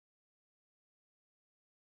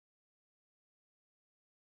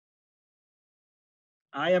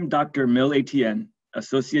I am Dr. Etienne,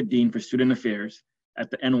 Associate Dean for Student Affairs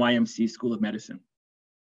at the NYMC School of Medicine.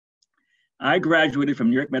 I graduated from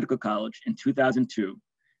New York Medical College in 2002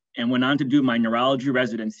 and went on to do my neurology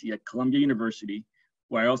residency at Columbia University,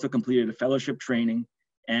 where I also completed a fellowship training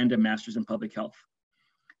and a master's in public health.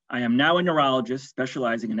 I am now a neurologist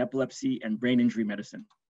specializing in epilepsy and brain injury medicine.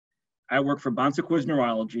 I work for Bon Secours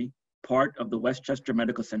Neurology, part of the Westchester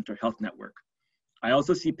Medical Center Health Network. I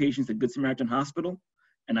also see patients at Good Samaritan Hospital,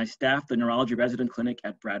 and I staff the neurology resident clinic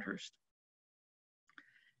at Bradhurst.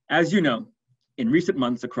 As you know, in recent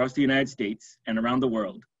months across the United States and around the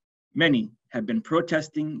world, many have been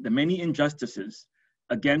protesting the many injustices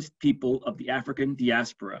against people of the African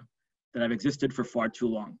diaspora that have existed for far too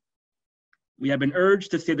long. We have been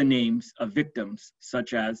urged to say the names of victims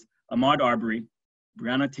such as Ahmaud Arbery,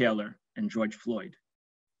 Breonna Taylor, and George Floyd.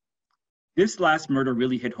 This last murder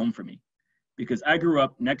really hit home for me because I grew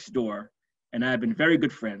up next door and I have been very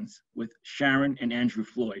good friends with Sharon and Andrew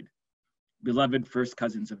Floyd, beloved first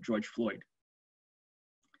cousins of George Floyd.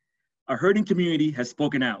 Our hurting community has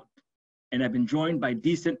spoken out and have been joined by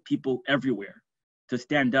decent people everywhere to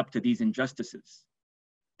stand up to these injustices.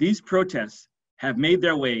 These protests have made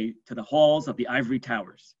their way to the halls of the ivory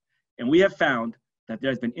towers, and we have found that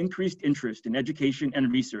there has been increased interest in education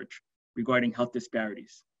and research regarding health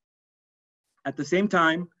disparities. At the same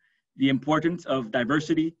time, the importance of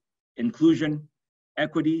diversity, inclusion,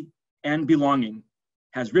 equity, and belonging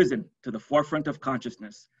has risen to the forefront of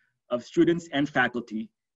consciousness of students and faculty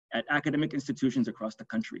at academic institutions across the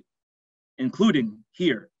country, including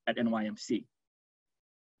here at NYMC.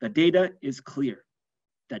 The data is clear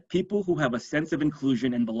that people who have a sense of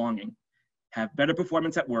inclusion and belonging have better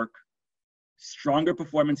performance at work, stronger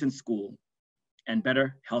performance in school, and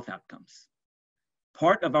better health outcomes.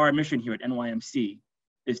 Part of our mission here at NYMC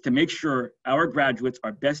is to make sure our graduates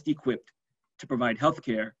are best equipped to provide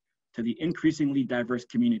healthcare to the increasingly diverse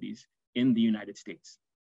communities in the United States.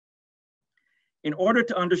 In order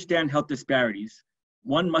to understand health disparities,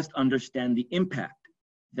 one must understand the impact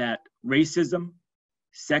that racism,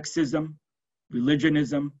 sexism,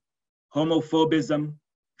 religionism, homophobism,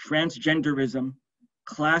 transgenderism,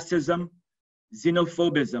 classism,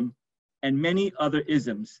 xenophobism, and many other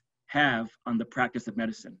isms have on the practice of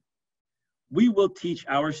medicine. We will teach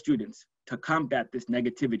our students to combat this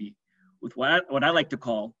negativity with what I like to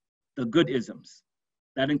call the good isms.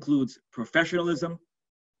 That includes professionalism,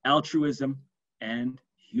 altruism, and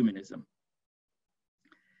humanism.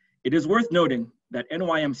 It is worth noting that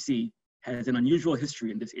NYMC has an unusual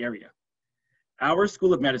history in this area. Our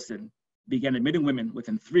School of Medicine began admitting women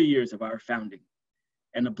within 3 years of our founding,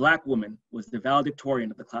 and a Black woman was the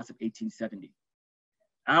valedictorian of the class of 1870.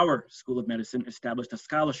 Our School of Medicine established a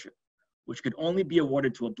scholarship which could only be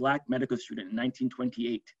awarded to a Black medical student in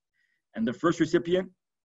 1928, and the first recipient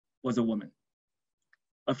was a woman.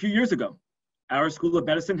 A few years ago, our School of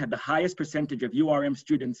Medicine had the highest percentage of URM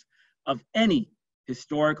students of any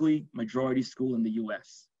historically majority school in the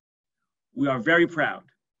US. We are very proud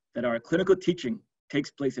that our clinical teaching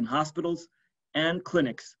takes place in hospitals and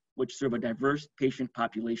clinics which serve a diverse patient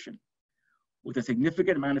population, with a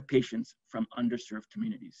significant amount of patients from underserved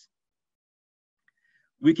communities.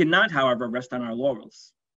 We cannot, however, rest on our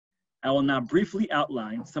laurels. I will now briefly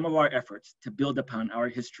outline some of our efforts to build upon our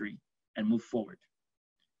history and move forward.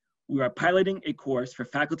 We are piloting a course for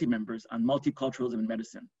faculty members on multiculturalism in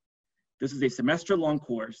medicine. This is a semester-long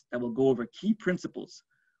course that will go over key principles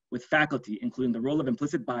with faculty, including the role of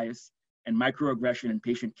implicit bias and microaggression in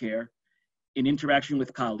patient care, in interaction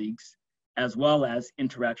with colleagues, as well as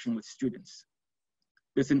interaction with students.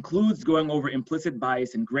 This includes going over implicit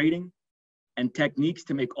bias in grading and techniques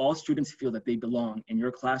to make all students feel that they belong in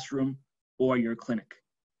your classroom or your clinic.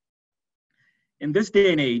 In this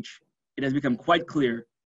day and age, it has become quite clear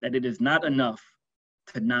that it is not enough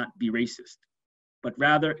to not be racist, but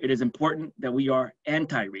rather it is important that we are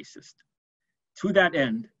anti-racist. To that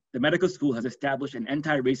end, the medical school has established an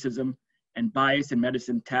anti-racism and bias in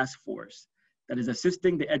medicine task force that is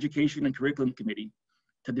assisting the Education and Curriculum Committee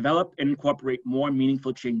to develop and incorporate more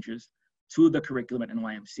meaningful changes to the curriculum at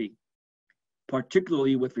NYMC,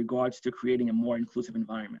 particularly with regards to creating a more inclusive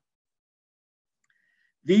environment.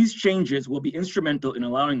 These changes will be instrumental in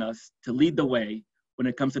allowing us to lead the way when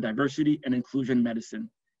it comes to diversity and inclusion medicine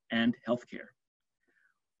and healthcare.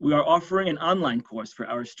 We are offering an online course for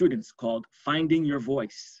our students called Finding Your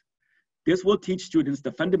Voice. This will teach students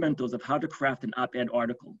the fundamentals of how to craft an op-ed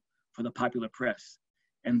article for the popular press,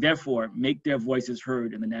 and therefore make their voices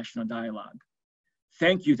heard in the national dialogue.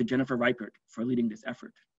 Thank you to Jennifer Reichert for leading this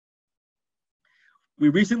effort. We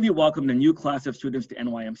recently welcomed a new class of students to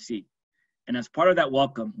NYMC, and as part of that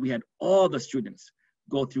welcome, we had all the students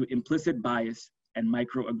go through implicit bias and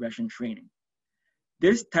microaggression training.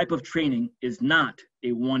 This type of training is not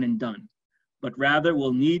a one and done, but rather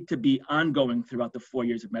will need to be ongoing throughout the 4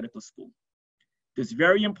 years of medical school. This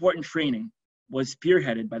very important training was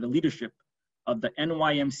spearheaded by the leadership of the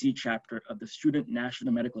NYMC chapter of the Student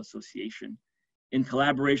National Medical Association in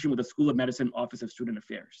collaboration with the School of Medicine Office of Student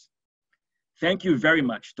Affairs. Thank you very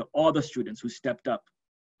much to all the students who stepped up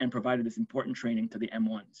and provided this important training to the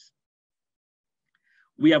M1s.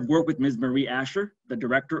 We have worked with Ms. Marie Asher, the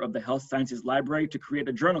director of the Health Sciences Library, to create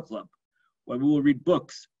a journal club where we will read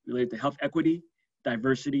books related to health equity,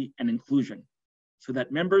 diversity, and inclusion, so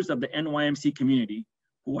that members of the NYMC community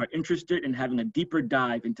who are interested in having a deeper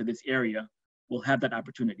dive into this area will have that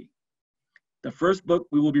opportunity. The first book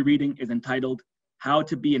we will be reading is entitled How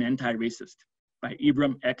to Be an Anti-Racist by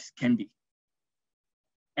Ibram X. Kendi.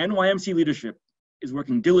 NYMC leadership is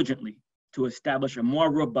working diligently to establish a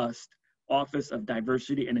more robust Office of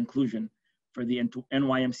Diversity and Inclusion for the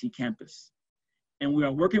NYMC campus. And we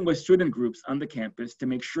are working with student groups on the campus to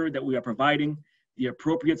make sure that we are providing the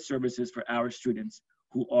appropriate services for our students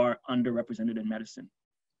who are underrepresented in medicine.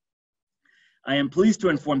 I am pleased to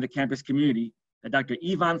inform the campus community that Dr.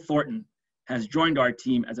 Yvonne Thornton has joined our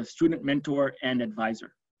team as a student mentor and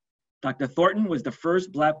advisor. Dr. Thornton was the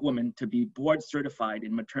first Black woman to be board certified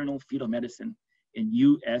in maternal fetal medicine in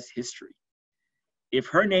US history. If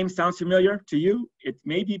her name sounds familiar to you, it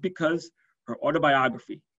may be because her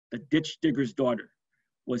autobiography, The Ditch Digger's Daughter,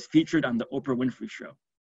 was featured on the Oprah Winfrey Show.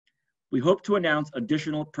 We hope to announce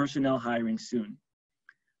additional personnel hiring soon.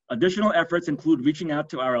 Additional efforts include reaching out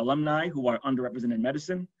to our alumni who are underrepresented in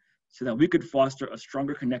medicine so that we could foster a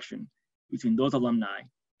stronger connection between those alumni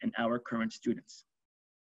and our current students.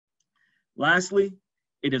 Lastly,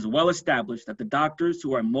 it is well established that the doctors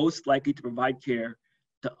who are most likely to provide care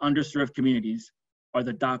to underserved communities are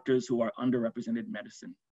the doctors who are underrepresented in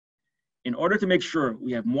medicine. In order to make sure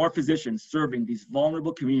we have more physicians serving these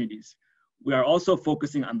vulnerable communities, we are also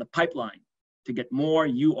focusing on the pipeline to get more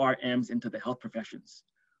URMs into the health professions.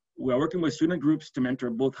 We are working with student groups to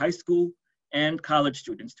mentor both high school and college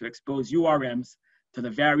students to expose URMs to the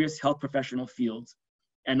various health professional fields,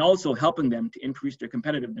 and also helping them to increase their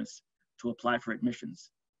competitiveness to apply for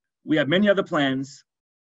admissions. We have many other plans,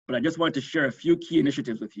 but I just wanted to share a few key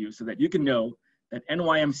initiatives with you so that you can know that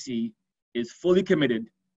NYMC is fully committed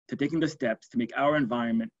to taking the steps to make our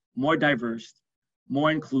environment more diverse,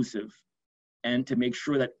 more inclusive, and to make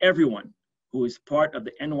sure that everyone who is part of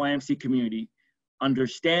the NYMC community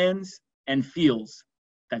understands and feels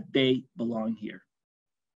that they belong here.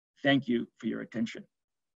 Thank you for your attention.